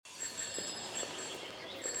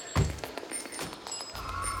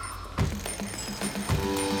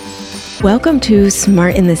Welcome to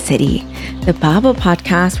Smart in the City, the Babel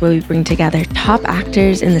podcast where we bring together top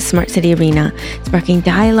actors in the smart city arena, sparking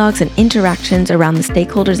dialogues and interactions around the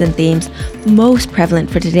stakeholders and themes most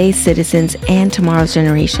prevalent for today's citizens and tomorrow's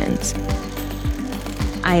generations.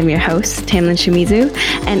 I am your host, Tamlin Shimizu,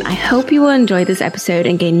 and I hope you will enjoy this episode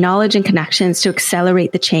and gain knowledge and connections to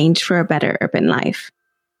accelerate the change for a better urban life.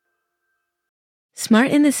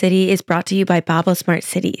 Smart in the City is brought to you by Babel Smart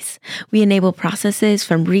Cities. We enable processes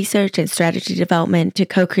from research and strategy development to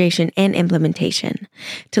co-creation and implementation.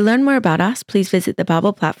 To learn more about us, please visit the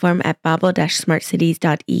Babel platform at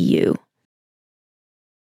babel-smartcities.eu.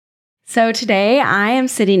 So today I am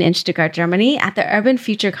sitting in Stuttgart, Germany at the Urban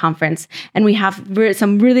Future Conference, and we have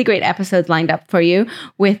some really great episodes lined up for you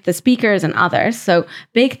with the speakers and others. So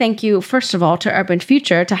big thank you, first of all, to Urban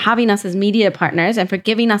Future for having us as media partners and for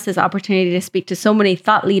giving us this opportunity to speak to so many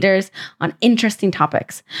thought leaders on interesting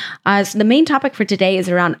topics. So the main topic for today is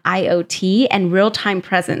around IoT and real-time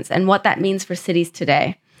presence and what that means for cities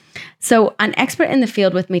today. So an expert in the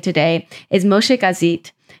field with me today is Moshe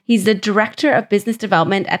Gazit. He's the Director of Business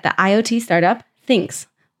Development at the IoT startup Thinkz.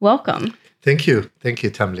 Welcome. Thank you. Thank you,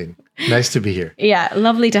 Tamlin. Nice to be here. Yeah,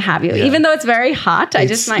 lovely to have you. Yeah. Even though it's very hot, I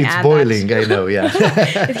just might add boiling, that. I know, yeah.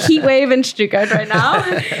 Heat wave in Stuttgart right now.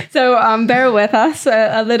 So bear with us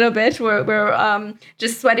a little bit. We're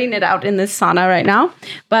just sweating it out in this sauna right now.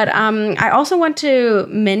 But I also want to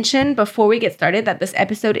mention before we get started that this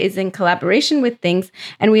episode is in collaboration with Thinkz,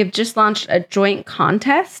 and we have just launched a joint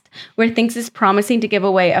contest where Thinkz is promising to give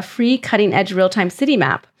away a free cutting-edge real-time city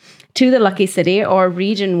map to the lucky city or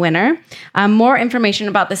region winner. More information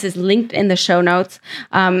about this is linked in the show notes.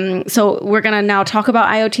 So we're going to now talk about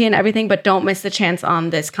IoT and everything, but don't miss the chance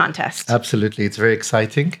on this contest. Absolutely. It's very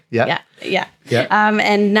exciting. Yeah.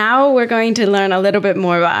 And now we're going to learn a little bit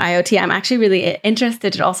more about IoT. I'm actually really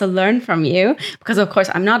interested to also learn from you because, of course,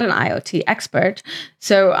 I'm not an IoT expert.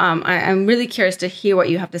 So I'm really curious to hear what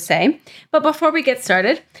you have to say. But before we get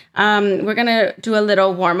started, we're going to do a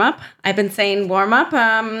little warm-up. I've been saying warm-up,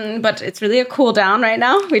 but it's really a cool down right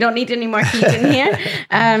now. We don't need any more heat in here.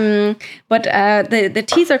 But the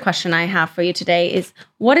teaser question I have for you today is,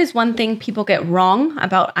 what is one thing people get wrong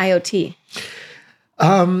about IoT?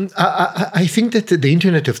 I think that the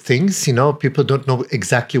Internet of Things, people don't know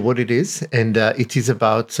exactly what it is. And it is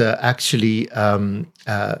about actually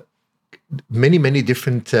many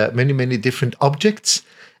different objects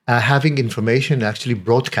having information, actually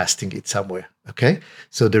broadcasting it somewhere. Okay,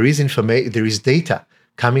 so there is data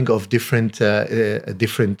coming of different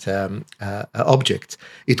objects.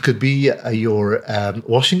 It could be your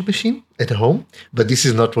washing machine at home, but this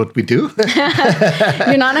is not what we do.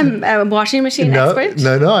 You're not a washing machine expert?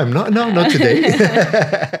 No, I'm not. No, not today.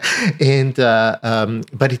 And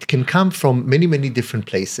but it can come from many different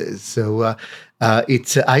places. So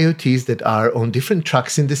it's IoTs that are on different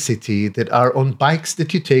trucks in the city, that are on bikes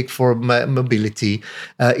that you take for mobility,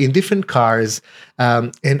 in different cars.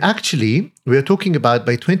 And actually, we are talking about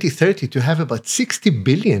by 2030 to have about 60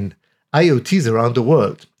 billion IoTs around the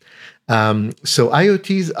world. So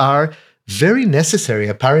IoTs are very necessary,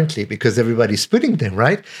 apparently, because everybody's putting them,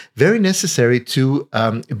 right? Very necessary to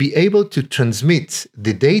be able to transmit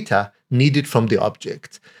the data needed from the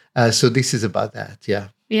object. So this is about that, yeah.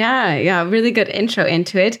 Yeah, really good intro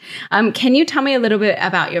into it. Can you tell me a little bit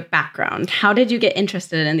about your background? How did you get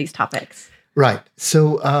interested in these topics? Right.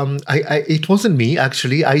 So it wasn't me,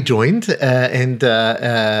 actually. I joined and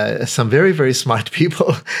some very smart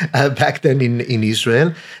people back then in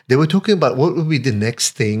Israel. They were talking about what would be the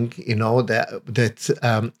next thing,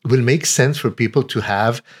 that will make sense for people to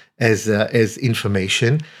have as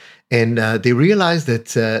information. And they realized that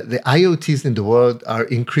the IoTs in the world are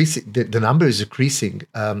increasing. The number is increasing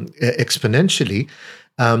exponentially.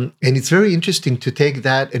 And it's very interesting to take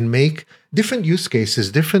that and make different use cases,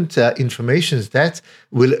 different informations that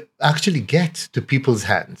will actually get to people's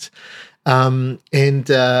hands. And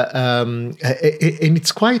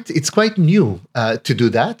it's quite new to do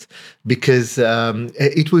that because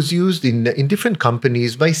it was used in different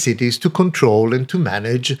companies by cities to control and to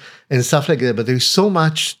manage and stuff like that. But there's so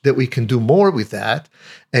much that we can do more with that,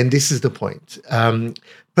 and this is the point.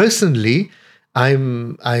 Personally,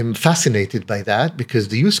 I'm fascinated by that because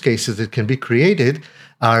the use cases that can be created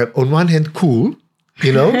are, on one hand, cool.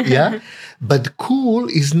 Yeah. But cool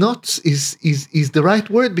is the right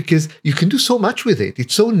word because you can do so much with it.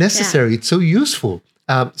 It's so necessary. Yeah. It's so useful.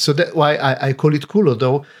 So that's why I call it cool,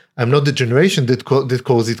 although I'm not the generation that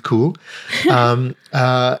calls it cool. There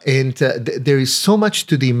is so much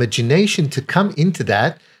to the imagination to come into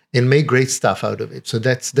that and make great stuff out of it. So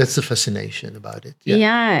that's the fascination about it.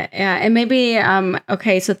 Yeah. And maybe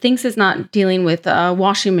okay, so Thinkz is not dealing with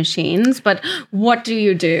washing machines, but what do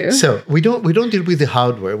you do? So we don't deal with the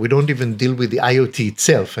hardware. We don't even deal with the IoT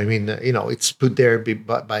itself. I mean, it's put there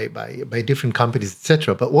by different companies,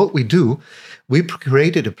 etc. But what we do, we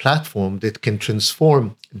created a platform that can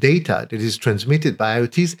transform data that is transmitted by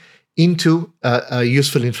IoTs into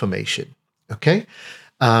useful information. Okay.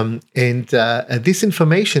 This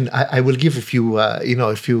information, I will give a few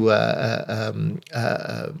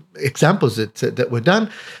examples that were done,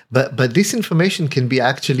 but this information can be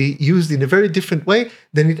actually used in a very different way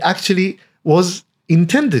than it actually was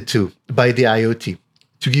intended to by the IoT.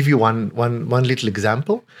 To give you one little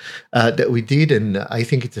example that we did, and I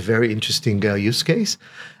think it's a very interesting use case.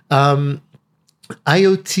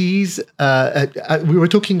 IoTs. We were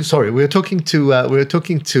talking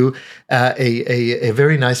to a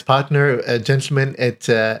very nice partner, a gentleman at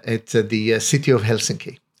the city of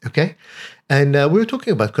Helsinki. Okay, and we were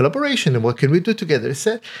talking about collaboration and what can we do together.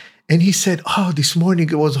 He said, "Oh, this morning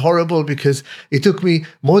it was horrible because it took me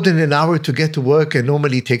more than an hour to get to work, and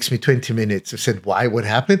normally it takes me 20 minutes." I said, "Why? What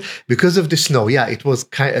happened?" "Because of the snow." Yeah, it was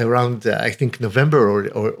around I think November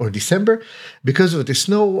or December, because of the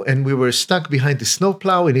snow, and we were stuck behind the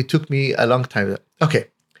snowplow, and it took me a long time. Okay.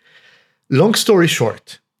 Long story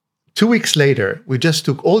short, 2 weeks later, we just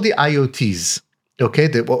took all the IoTs, okay,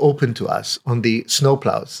 that were open to us on the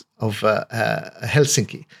snowplows of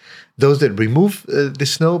Helsinki. Those that remove the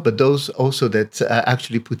snow, but those also that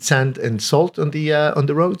actually put sand and salt on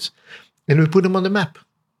the roads, and we put them on the map,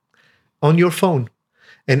 on your phone,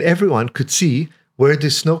 and everyone could see where the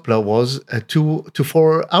snowplow was 2 to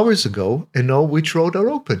 4 hours ago, and know which road are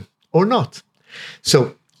open or not.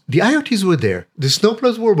 So the IoTs were there, the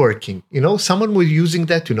snowplows were working. Someone was using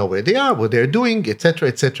that to know where they are, what they're doing, etc.,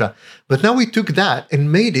 etc. But now we took that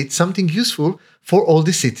and made it something useful for all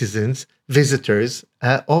the citizens, visitors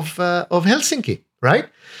of Helsinki, right?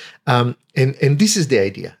 And this is the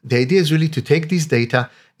idea. The idea is really to take this data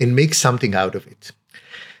and make something out of it.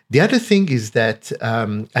 The other thing is that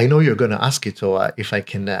I know you're going to ask it, so if I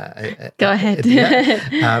can go ahead.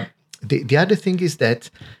 The other thing is that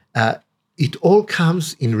it all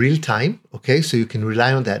comes in real time. Okay, so you can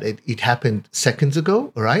rely on that. It happened seconds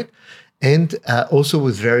ago, all right? And also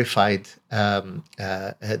was verified.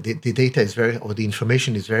 The data is the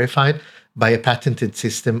information is verified by a patented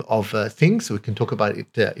system of Thinkz. We can talk about it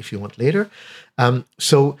if you want later.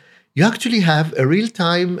 So you actually have a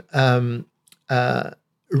real-time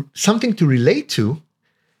something to relate to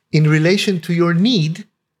in relation to your need.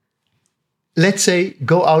 Let's say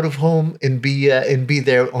go out of home and be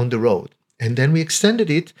there on the road, and then we extended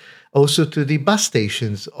it also to the bus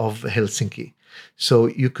stations of Helsinki. So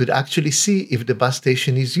you could actually see if the bus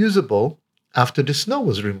station is usable after the snow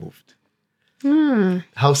was removed.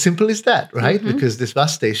 How simple is that, right? Mm-hmm. Because these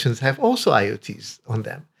bus stations have also IoTs on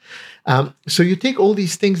them. So you take all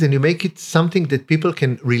these things and you make it something that people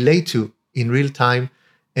can relate to in real time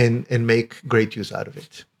and make great use out of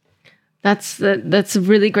it. That's a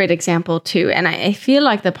really great example too, and I feel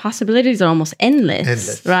like the possibilities are almost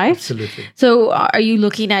endless, right? Absolutely. So, are you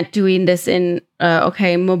looking at doing this in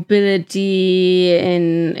mobility?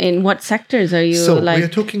 In what sectors are you? So we're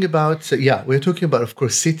talking about of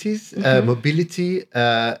course cities, mm-hmm. Mobility,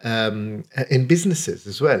 and businesses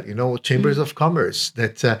as well. Chambers mm-hmm. of commerce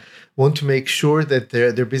that want to make sure that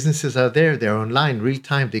their businesses are there. They're online, real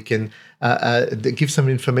time. They can. They give some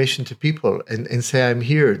information to people and say, I'm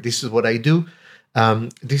here, this is what I do.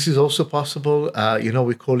 This is also possible.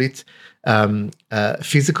 We call it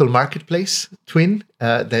physical marketplace twin,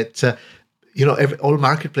 that, all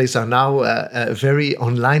marketplaces are now very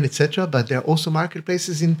online, etc. But there are also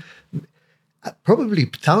marketplaces in probably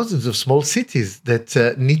thousands of small cities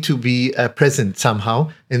that need to be present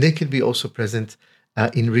somehow. And they can be also present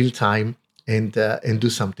in real time and do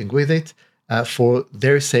something with it. For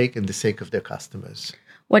their sake and the sake of their customers.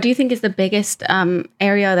 What do you think is the biggest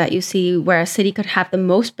area that you see where a city could have the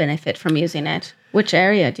most benefit from using it? Which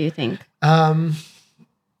area do you think? I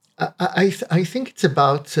think it's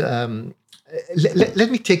about, let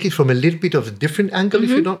me take it from a little bit of a different angle,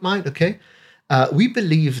 mm-hmm. if you don't mind, okay? We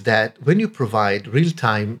believe that when you provide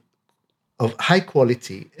real-time of high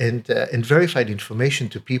quality and verified information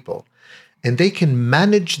to people, and they can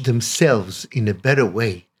manage themselves in a better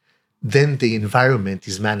way, then the environment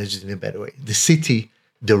is managed in a better way. The city,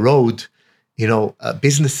 the road,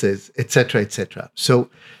 businesses, etc., etc. So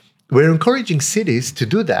we're encouraging cities to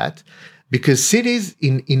do that because cities,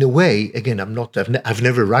 in a way, again, I've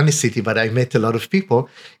never run a city, but I met a lot of people.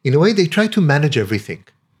 In a way, they try to manage everything.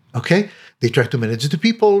 Okay, They try to manage the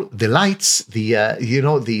people, the lights, the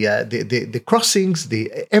crossings,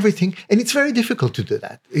 the everything, and it's very difficult to do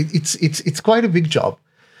that. It's quite a big job,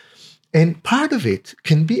 and part of it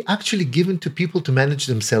can be actually given to people to manage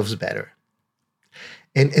themselves better.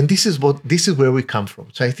 And this is where we come from.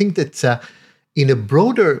 So I think that in a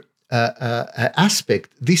broader aspect,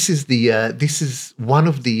 this is one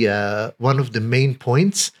of the main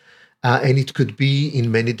points. And it could be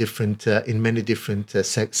in many different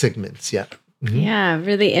segments. Yeah. Mm-hmm. Yeah,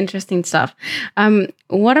 really interesting stuff.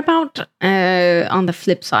 What about on the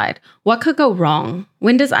flip side? What could go wrong?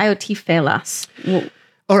 When does IoT fail us?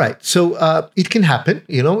 All right, so it can happen.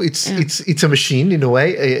 It's a machine in a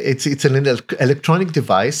way. It's an electronic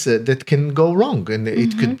device that can go wrong, and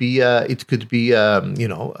it could be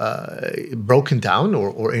broken down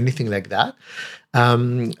or anything like that.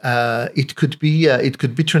 It could be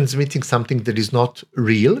transmitting something that is not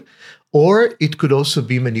real, or it could also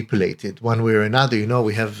be manipulated one way or another.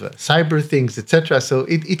 We have cyber things, etc. So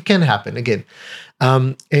it can happen again,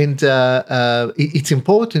 it's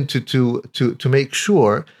important to make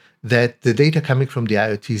sure that the data coming from the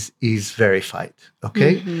IoTs is verified.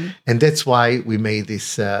 Okay, and that's why we made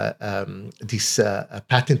this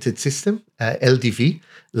patented system, LDV,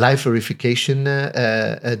 live verification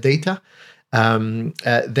data.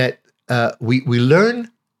 That we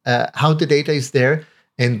learn how the data is there,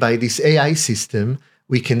 and by this AI system,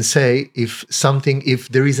 we can say if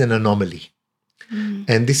there is an anomaly.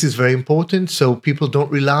 And this is very important. So people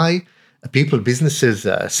don't rely, businesses,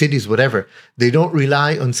 cities, whatever, they don't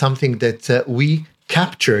rely on something that we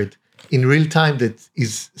captured in real time that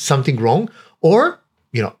is something wrong, or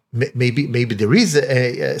maybe there is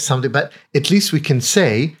something, but at least we can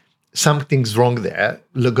say something's wrong there.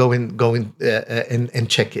 Go in and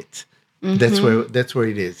check it. That's where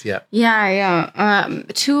it is. Yeah.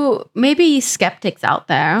 To maybe skeptics out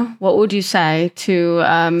there, what would you say to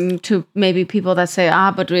maybe people that say,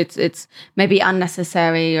 but it's maybe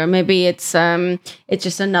unnecessary, or maybe it's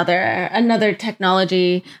just another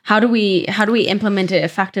technology? How do we implement it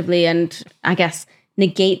effectively and, I guess,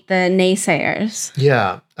 negate the naysayers?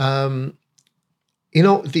 Yeah.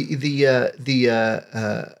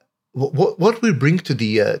 What we bring to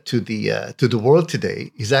the world today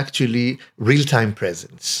is actually real-time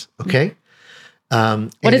presence. Okay,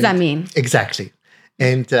 what does that mean exactly?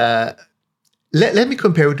 And let me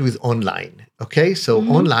compare it with online. Okay, so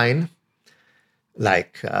online,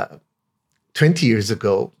 like 20 years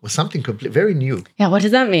ago, was something very new. Yeah, what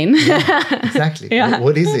does that mean? Exactly. Yeah.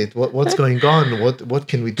 What is it? What's going on? What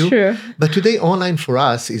can we do? True. But today, online for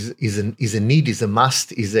us is a need, is a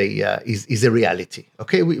must, is a reality.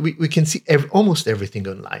 Okay, we can see almost everything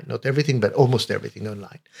online. Not everything, but almost everything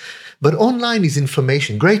online. But online is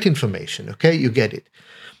information, great information. Okay, you get it,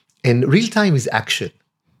 and real time is action.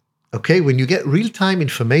 Okay, when you get real time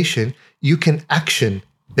information, you can action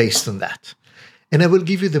based on that. And I will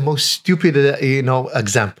give you the most stupid,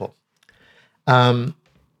 example.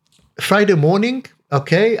 Friday morning,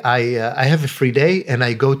 okay, I have a free day, and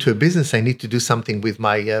I go to a business. I need to do something with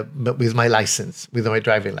my license, with my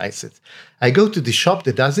driving license. I go to the shop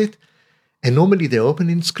that does it, and normally they're open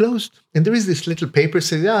and it's closed. And there is this little paper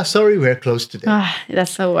saying, sorry, we're closed today.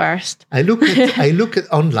 That's the worst. I look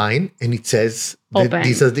at online, and it says that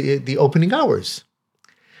these are the opening hours.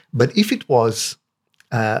 But if it was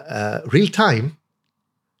real time,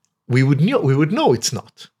 we would know it's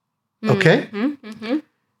not. Okay?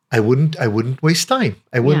 I wouldn't waste time.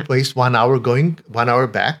 I wouldn't waste 1 hour going, 1 hour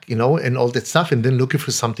back, and all that stuff, and then looking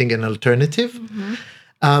for something, an alternative.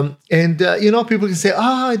 People can say,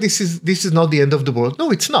 this is not the end of the world. No,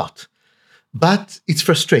 it's not. But it's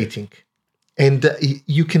frustrating. And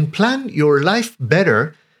you can plan your life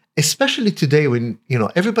better, especially today when,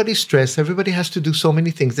 everybody's stressed, everybody has to do so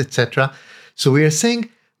many things, etc. So we are saying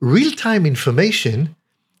real-time information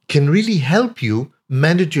can really help you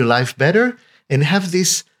manage your life better and have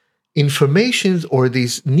these informations or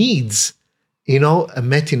these needs,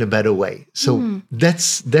 met in a better way. So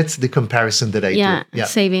that's the comparison that I do. Yeah,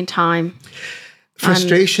 saving time.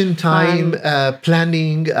 Frustration, time,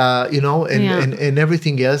 planning, and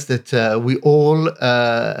everything else that we all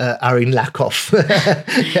are in lack of.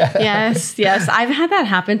 Yes. I've had that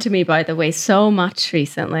happen to me, by the way, so much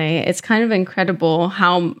recently. It's kind of incredible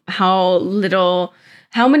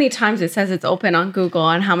how many times it says it's open on Google,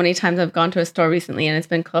 and how many times I've gone to a store recently and it's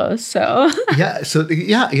been closed. So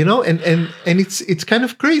and it's kind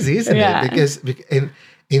of crazy, isn't it? Because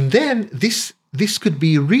and then this could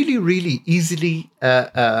be really, really easily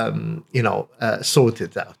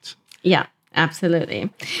sorted out. Yeah, absolutely.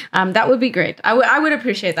 That would be great. I would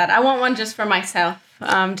appreciate that. I want one just for myself.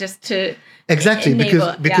 just to exactly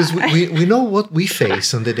enable, because yeah. we know what we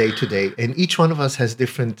face on the day to day, and each one of us has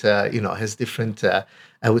different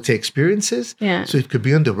I would say experiences. Yeah. So it could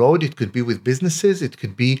be on the road, it could be with businesses, it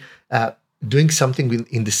could be doing something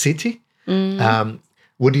in the city.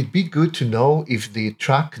 Would it be good to know if the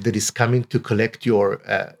truck that is coming to collect your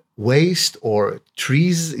waste or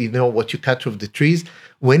trees, what you cut off the trees,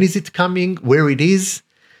 when is it coming, where it is,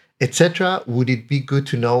 etc.? Would it be good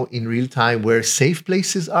to know in real time where safe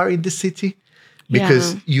places are in the city?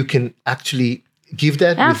 Because you can actually give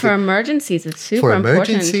that. Yeah, for emergencies, it's super for important,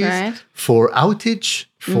 emergencies, right? for outage,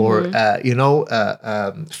 for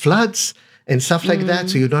floods and stuff like that.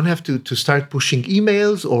 So you don't have to start pushing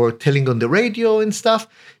emails or telling on the radio and stuff.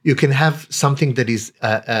 You can have something that is.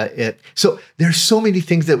 So there's so many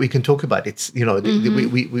things that we can talk about. It's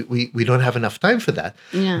we don't have enough time for that.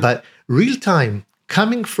 Yeah. But real time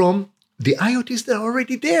coming from the IoTs that are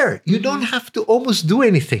already there. You don't have to almost do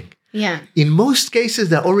anything. Yeah. In most cases,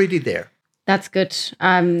 they're already there. That's good.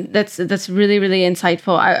 That's really, really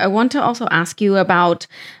insightful. I want to also ask you about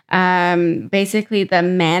basically the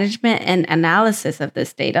management and analysis of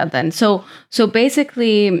this data then. So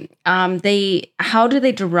basically, how do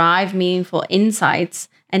they derive meaningful insights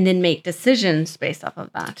and then make decisions based off of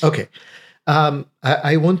that? Okay.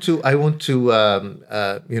 I want to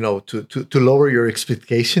lower your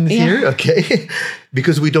expectations here, okay?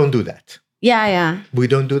 Because we don't do that. Yeah. We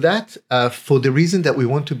don't do that for the reason that we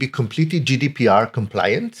want to be completely GDPR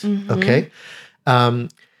compliant, okay?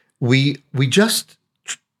 We just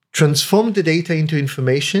transform the data into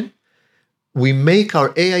information. We make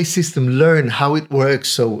our AI system learn how it works,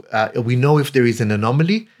 so we know if there is an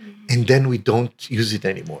anomaly, and then we don't use it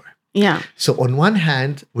anymore. Yeah. So on one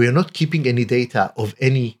hand, we are not keeping any data of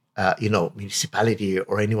any municipality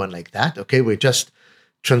or anyone like that, okay? We're just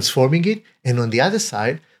transforming it. And on the other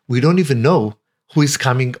side, we don't even know who is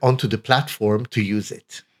coming onto the platform to use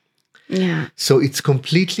it. Yeah. So it's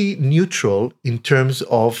completely neutral in terms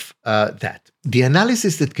of that. The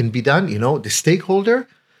analysis that can be done, the stakeholder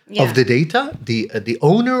of the data, the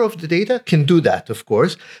owner of the data can do that, of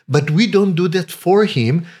course, but we don't do that for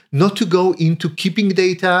him, not to go into keeping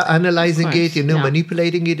data, analyzing it,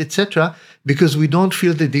 manipulating it, etc., because we don't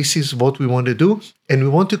feel that this is what we want to do, and we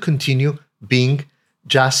want to continue being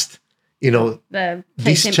just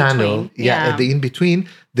this channel, the in-between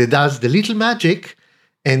that does the little magic,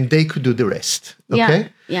 and they could do the rest. Okay?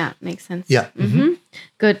 Yeah, makes sense. Yeah.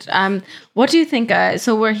 Good. What do you think?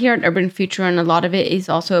 So we're here at Urban Future, and a lot of it is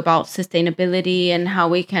also about sustainability and how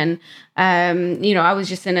we can. I was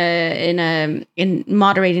just in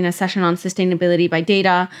moderating a session on sustainability by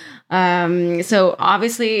data. So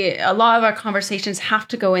obviously, a lot of our conversations have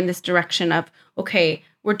to go in this direction of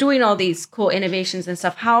we're doing all these cool innovations and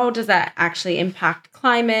stuff. How does that actually impact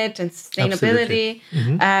climate and sustainability?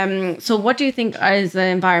 So what do you think is the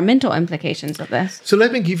environmental implications of this? So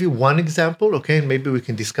let me give you one example, okay? And maybe we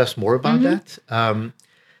can discuss more about that.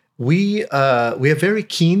 We are very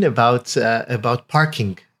keen about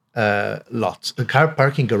parking lots, car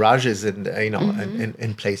parking garages, and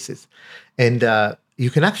and places, and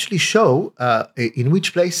you can actually show in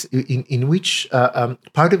which place, in which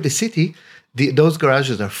part of the city those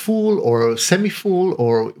garages are full or semi-full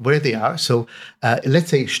or where they are. So let's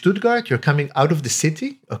say Stuttgart, you're coming out of the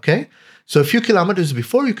city, okay? So a few kilometers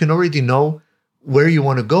before, you can already know where you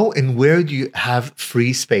want to go and where do you have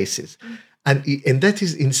free spaces. And that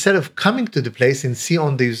is, instead of coming to the place and see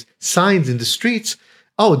on these signs in the streets,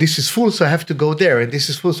 oh, this is full, so I have to go there, and this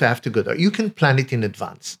is full, so I have to go there. You can plan it in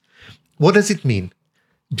advance. What does it mean?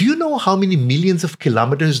 Do you know how many millions of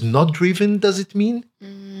kilometers not driven does it mean?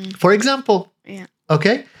 For example,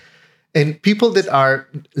 okay? And people that are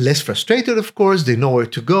less frustrated, of course, they know where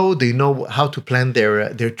to go, they know how to plan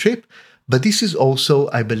their trip. But this is also,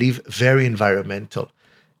 I believe, very environmental.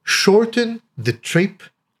 Shorten the trip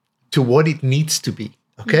to what it needs to be,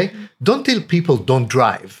 okay? Don't tell people don't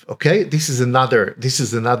drive, okay? This is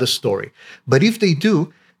another story. But if they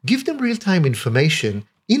do, give them real-time information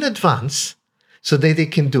in advance so that they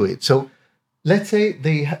can do it. So let's say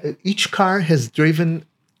each car has driven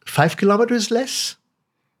 5 kilometers less,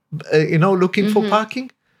 looking for parking.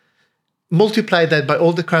 Multiply that by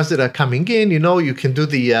all the cars that are coming in. You can do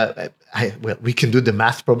we can do the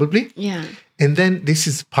math probably. Yeah. And then this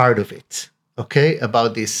is part of it, okay?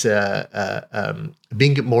 About this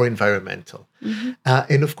being more environmental.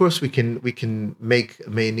 And of course, we can make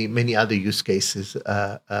many other use cases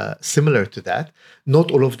similar to that.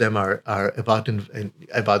 Not all of them are about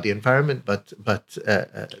the environment, but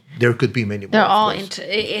there could be many more. They're all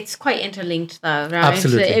it's quite interlinked, though, right?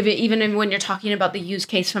 Absolutely. So even when you're talking about the use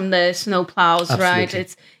case from the snow plows,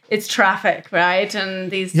 right? it's traffic, right?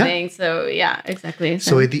 And these things. So yeah, exactly.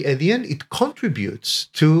 So at the end, it contributes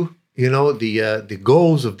to the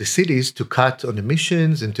goals of the cities to cut on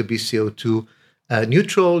emissions and to be CO2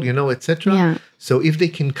 neutral, etc. Yeah. So if they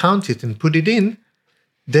can count it and put it in,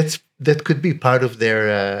 that could be part of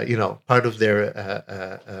their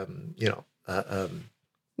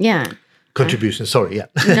contribution. Sorry, yeah.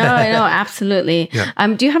 No, absolutely. Yeah.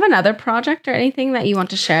 Do you have another project or anything that you want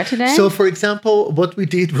to share today? So, for example, what we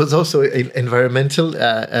did was also environmental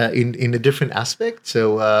in a different aspect. So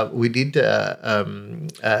we did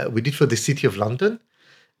for the City of London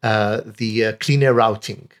the clean air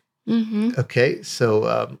routing. Mm-hmm. Okay,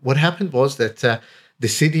 so what happened was that the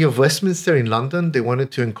City of Westminster in London, they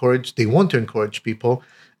want to encourage people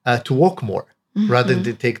to walk more rather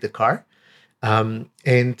than take the car.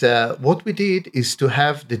 And what we did is to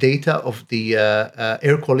have the data of the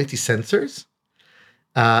air quality sensors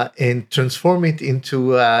and transform it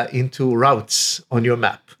into routes on your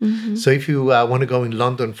map. Mm-hmm. So if you want to go in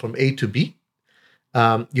London from A to B,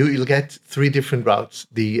 you'll get 3 different routes: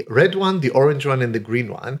 the red one, the orange one, and the green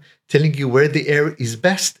one, telling you where the air is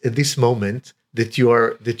best at this moment that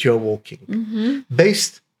you're walking,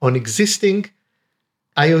 based on existing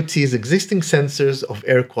IoTs, existing sensors of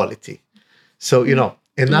air quality. So,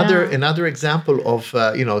 another example of,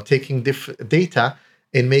 taking different data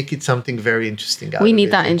and make it something very interesting. We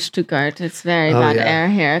need that in Stuttgart. It's very bad air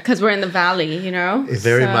here because we're in the valley,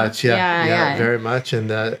 Very much, very much.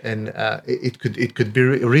 And it could be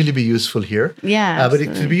really be useful here. Yeah, but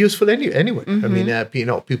it could be useful anywhere. I mean,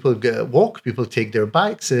 people walk, people take their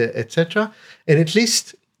bikes, etc. And at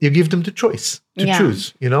least you give them the choice to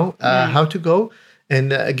choose, how to go,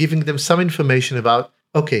 and giving them some information about,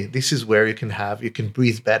 okay, this is where you can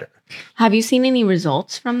breathe better. Have you seen any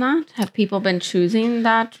results from that? Have people been choosing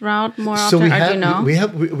that route more often? So we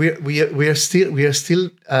are still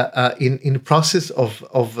in the process of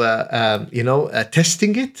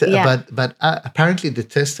testing it. But apparently the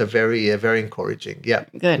tests are very very encouraging. Yeah,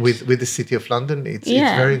 good. With the City of London, it's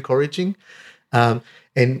very encouraging. And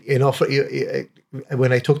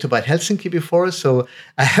when I talked about Helsinki before, so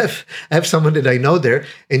I have someone that I know there,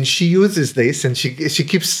 and she uses this, and she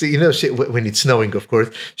keeps, when it's snowing, of course,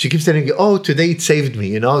 she keeps telling you, "Oh, today it saved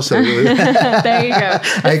me," So there you go.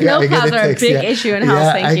 Snow clouds are a big issue in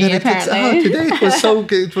Helsinki. Apparently, oh, today it was so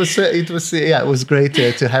good. It was great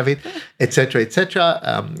to have it, etc., etc.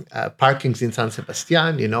 Parkings in San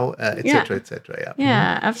Sebastian, etc., etc.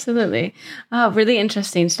 Yeah, absolutely. Really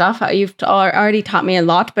interesting stuff. You've already taught me a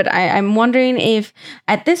lot, but I'm wondering if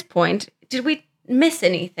at this point, did we miss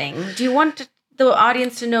anything? Do you want the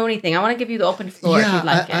audience to know anything? I want to give you the open floor if you'd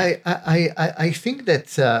like it. I think that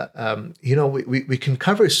we can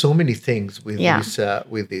cover so many things with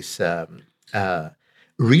this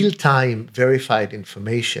real-time verified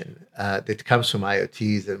information that comes from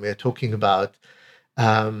IoTs, and we're talking about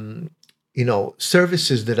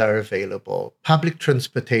services that are available, public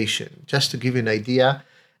transportation. Just to give you an idea,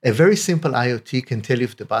 a very simple IoT can tell you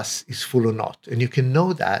if the bus is full or not. And you can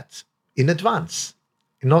know that in advance,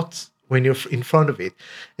 not when you're in front of it.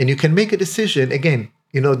 And you can make a decision, again,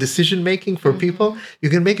 decision making for people. You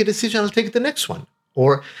can make a decision, I'll take the next one.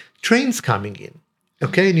 Or trains coming in,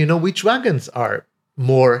 okay? And you know which wagons are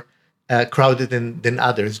more crowded than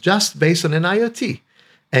others, just based on an IoT.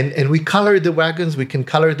 And we color the wagons, we can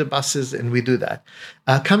color the buses, and we do that.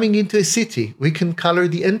 Coming into a city, we can color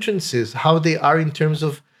the entrances, how they are in terms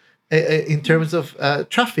of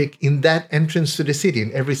traffic in that entrance to the city.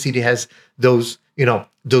 And every city has those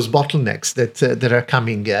bottlenecks that are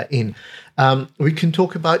coming in. We can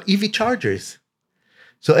talk about EV chargers.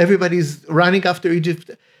 So everybody's running after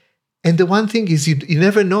Egypt. And the one thing is you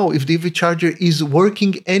never know if the EV charger is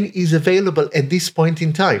working and is available at this point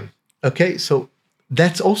in time. Okay, so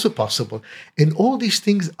that's also possible. And all these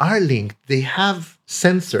things are linked. They have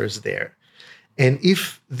sensors there. And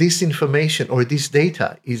if this information or this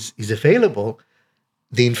data is available,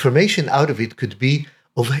 the information out of it could be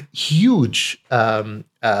of huge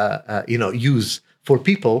use for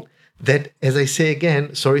people that, as I say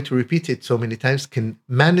again, sorry to repeat it so many times, can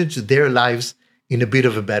manage their lives in a bit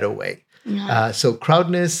of a better way. Yeah. So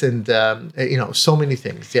crowdness and, so many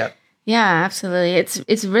things. Yeah. Yeah, absolutely.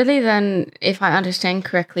 It's really then, if I understand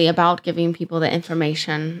correctly, about giving people the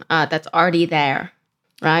information that's already there,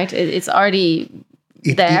 right? It's already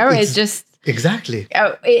there. It's just exactly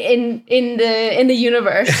in the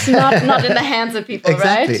universe, not in the hands of people,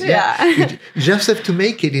 exactly, right? Yeah. You just have to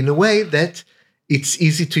make it in a way that it's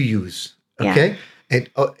easy to use. Okay, and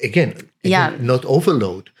again, not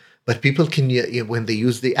overload. But people can, when they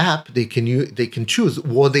use the app, they can choose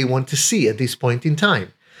what they want to see at this point in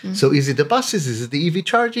time. So is it the buses? Is it the EV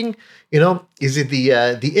charging? Is it the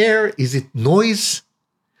air? Is it noise?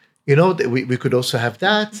 We could also have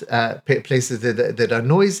that, places that are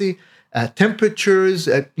noisy, temperatures,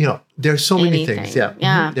 there are so many things.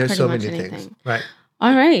 Yeah. There are so many things. Right.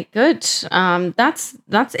 All right, good.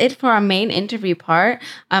 That's it for our main interview part.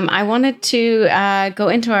 I wanted to go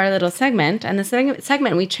into our little segment, and the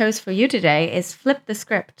segment we chose for you today is Flip the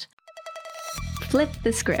Script. Flip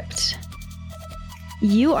the Script.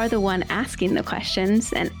 You are the one asking the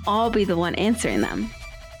questions, and I'll be the one answering them.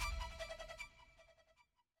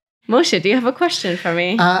 Moshe, do you have a question for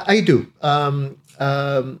me? I do.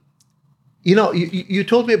 You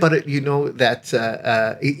told me about it,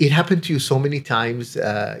 that it happened to you so many times,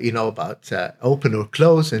 about open or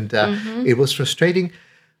close, and it was frustrating.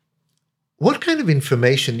 What kind of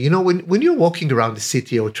information, when you're walking around the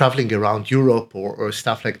city or traveling around Europe or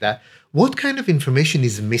stuff like that, what kind of information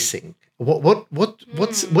is missing? What's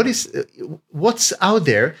out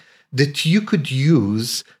there that you could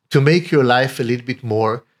use to make your life a little bit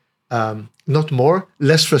more,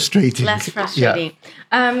 less frustrating. Less frustrating.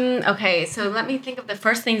 Yeah. Okay, so let me think of the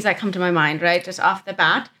first things that come to my mind, right? Just off the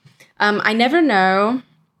bat. I never know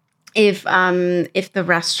if the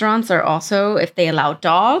restaurants are also, if they allow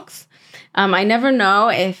dogs. I never know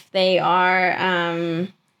if they are,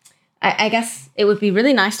 I guess it would be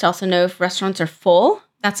really nice to also know if restaurants are full.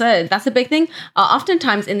 That's a big thing.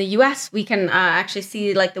 Oftentimes in the US, we can actually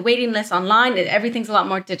see like the waiting list online. Everything's a lot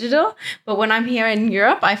more digital. But when I'm here in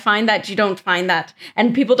Europe, I find that you don't find that.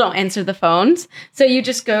 And people don't answer the phones. So you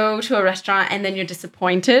just go to a restaurant and then you're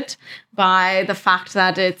disappointed by the fact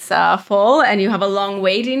that it's full and you have a long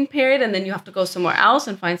waiting period. And then you have to go somewhere else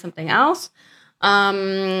and find something else.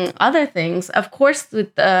 Other things, of course,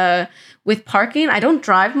 with parking, I don't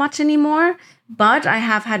drive much anymore. But I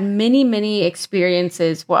have had many, many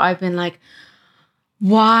experiences where I've been like,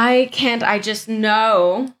 why can't I just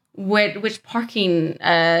know which parking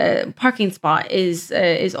spot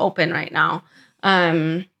is open right now?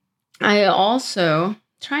 I also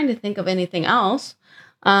trying to think of anything else.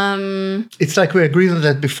 It's like we agreed on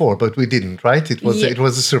that before, but we didn't, right? It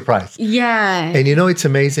was a surprise. Yeah. And it's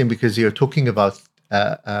amazing because you're talking about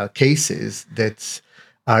cases that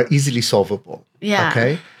are easily solvable. Yeah.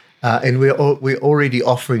 Okay. And we're already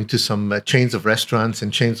offering to some chains of restaurants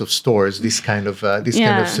and chains of stores this kind of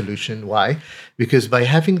solution. Why? Because by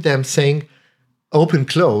having them saying open,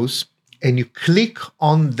 close, and you click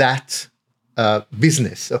on that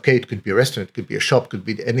business, okay, it could be a restaurant, it could be a shop, could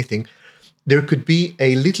be anything. There could be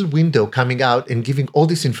a little window coming out and giving all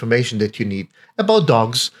this information that you need about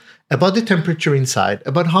dogs, about the temperature inside,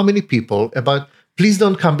 about how many people, about please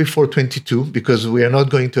don't come before 22 because we are not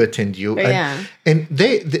going to attend you. Yeah. And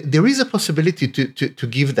there is a possibility to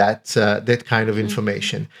give that kind of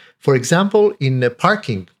information. For example, in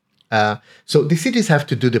parking, so the cities have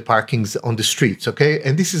to do the parkings on the streets, okay?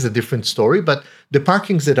 And this is a different story, but the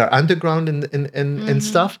parkings that are underground and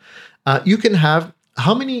stuff, you can have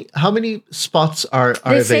how many spots are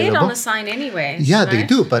available? They say it on the sign anyway. Yeah, right? They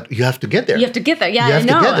do, but you have to get there. You have to get there. Yeah,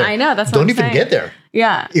 I know. That's what don't I'm even saying. get there.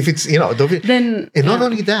 Yeah. If it's not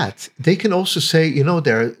only that, they can also say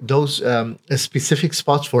there are those specific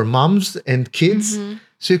spots for moms and kids. Mm-hmm.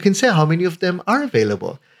 So you can say how many of them are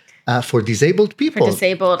available for disabled people. For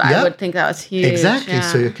disabled, yeah. I would think that was huge. Exactly.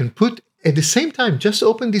 Yeah. So you can put at the same time, just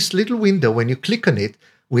open this little window when you click on it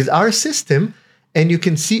with our system, and you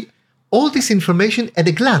can see all this information at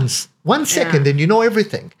a glance, 1 second, and you know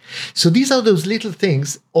everything. So these are those little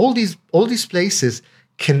things. All these places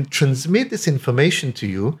can transmit this information to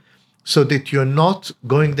you, so that you're not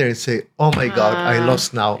going there and say, "Oh my God, I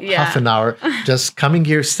lost now half an hour just coming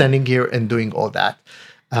here, standing here, and doing all that."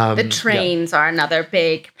 The trains are another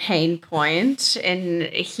big pain point in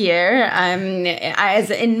here,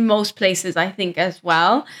 as in most places, I think, as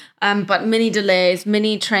well. But many delays,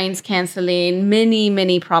 many trains canceling,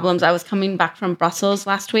 many problems. I was coming back from Brussels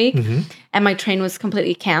last week, and my train was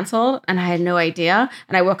completely canceled, and I had no idea.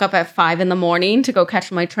 And I woke up at 5 a.m. to go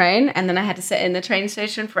catch my train, and then I had to sit in the train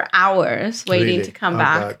station for hours waiting to come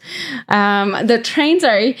back. The trains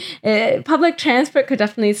are public transport could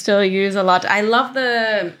definitely still use a lot. I love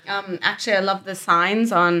I love the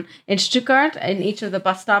signs in Stuttgart in each of the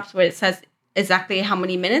bus stops where it says exactly how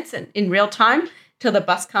many minutes in real time till the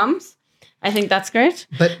bus comes. I think that's great.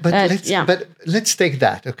 But let's take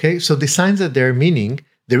that, okay? So the signs that they're meaning,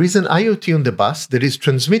 there is an IoT on the bus that is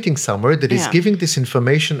transmitting somewhere that is giving this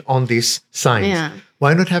information on these signs. Yeah.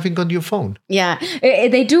 Why not having on your phone? Yeah,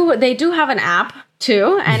 they do have an app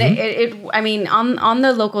too, and on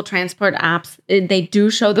the local transport apps, they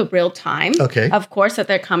do show the real time. Okay. Of course, that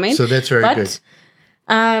they're coming. So that's very good.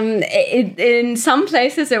 In some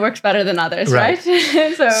places, it works better than others, right?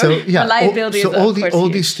 So yeah, reliability. all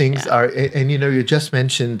these things are, and you just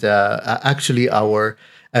mentioned actually our,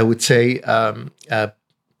 I would say,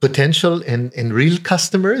 potential and real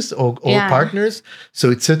customers or partners. So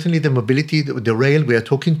it's certainly the mobility, the rail. We are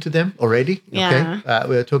talking to them already. Okay,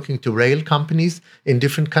 we are talking to rail companies in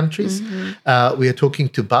different countries. We are talking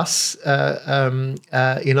to bus,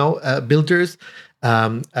 builders.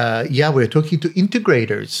 We're talking to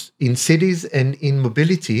integrators in cities and in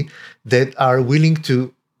mobility that are willing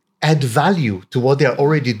to add value to what they are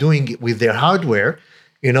already doing with their hardware,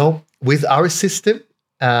 with our system,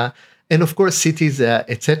 and of course cities,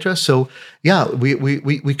 etc. So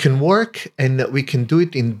we can work and we can do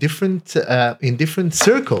it in different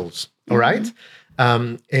circles. All right,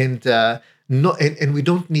 and we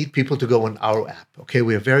don't need people to go on our app. Okay,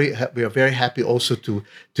 we are very happy also to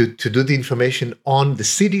do the information on the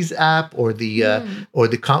city's app or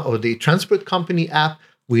the transport company app.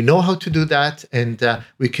 We know how to do that, and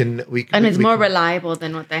we can. And it's more reliable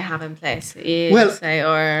than what they have in place.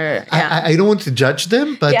 I don't want to judge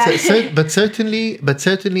them, but but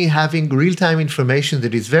certainly having real-time information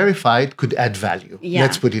that is verified could add value. Yeah.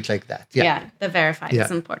 Let's put it like that. Yeah, the verified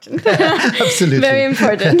is important. Absolutely, very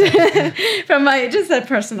important from my just a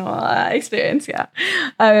personal experience. Yeah.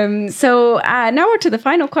 So now we're to the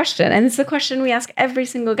final question, and it's the question we ask every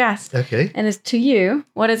single guest. Okay. And it's to you: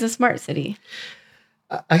 what is a smart city?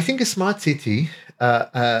 I think a smart city,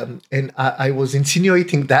 and I was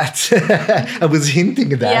insinuating that, I was hinting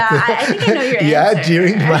that. Yeah, I think I know your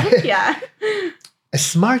answer. A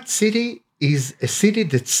smart city is a city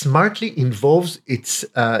that smartly involves its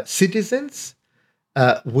citizens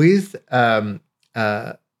with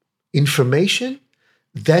information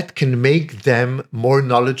that can make them more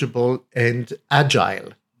knowledgeable and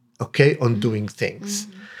agile, on doing things.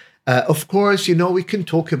 Of course, we can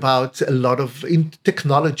talk about a lot of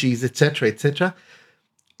technologies, etc., etc.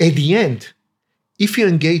 At the end, if you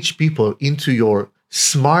engage people into your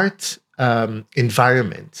smart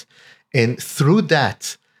environment, and through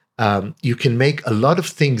that, you can make a lot of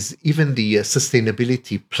things, even the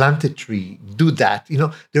sustainability, plant a tree, do that.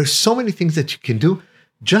 There's so many things that you can do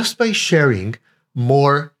just by sharing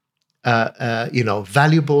more,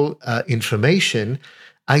 valuable information.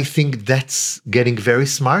 I think that's getting very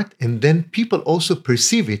smart, and then people also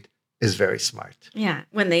perceive it as very smart. Yeah,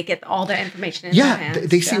 when they get all their information in their hands.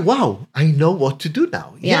 They say, "Wow, I know what to do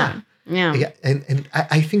now." Yeah. And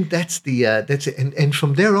I think that's it. And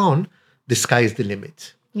from there on, the sky is the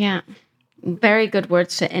limit. Yeah. Very good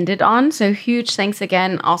words to end it on. So huge thanks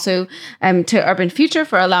again also to Urban Future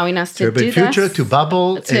for allowing us to do this. Urban Future, to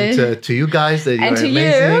Bubble, and to you guys. That and you are to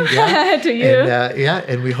amazing. You. Yeah. To you.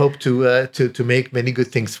 And we hope to make many good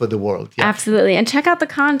things for the world. Yeah. Absolutely. And check out the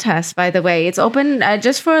contest, by the way. It's open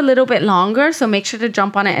just for a little bit longer. So make sure to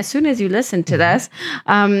jump on it as soon as you listen to this.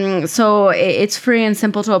 So it's free and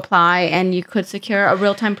simple to apply, and you could secure a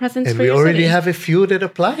real-time presence and for your we already city. have a few that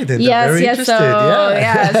applied, and they're very interested.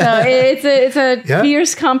 So it's a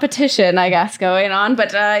fierce competition, I guess, going on,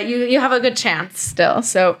 but you have a good chance still.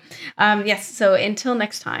 So so until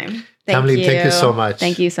next time, thank you so much.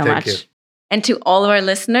 Thank you so much. And to all of our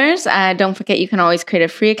listeners, don't forget you can always create a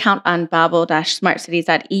free account on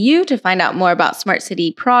babel-smartcities.eu to find out more about smart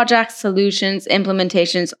city projects, solutions,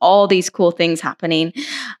 implementations, all these cool things happening.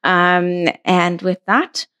 And with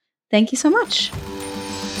that, thank you so much.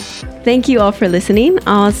 Thank you all for listening.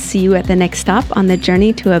 I'll see you at the next stop on the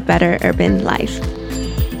journey to a better urban life.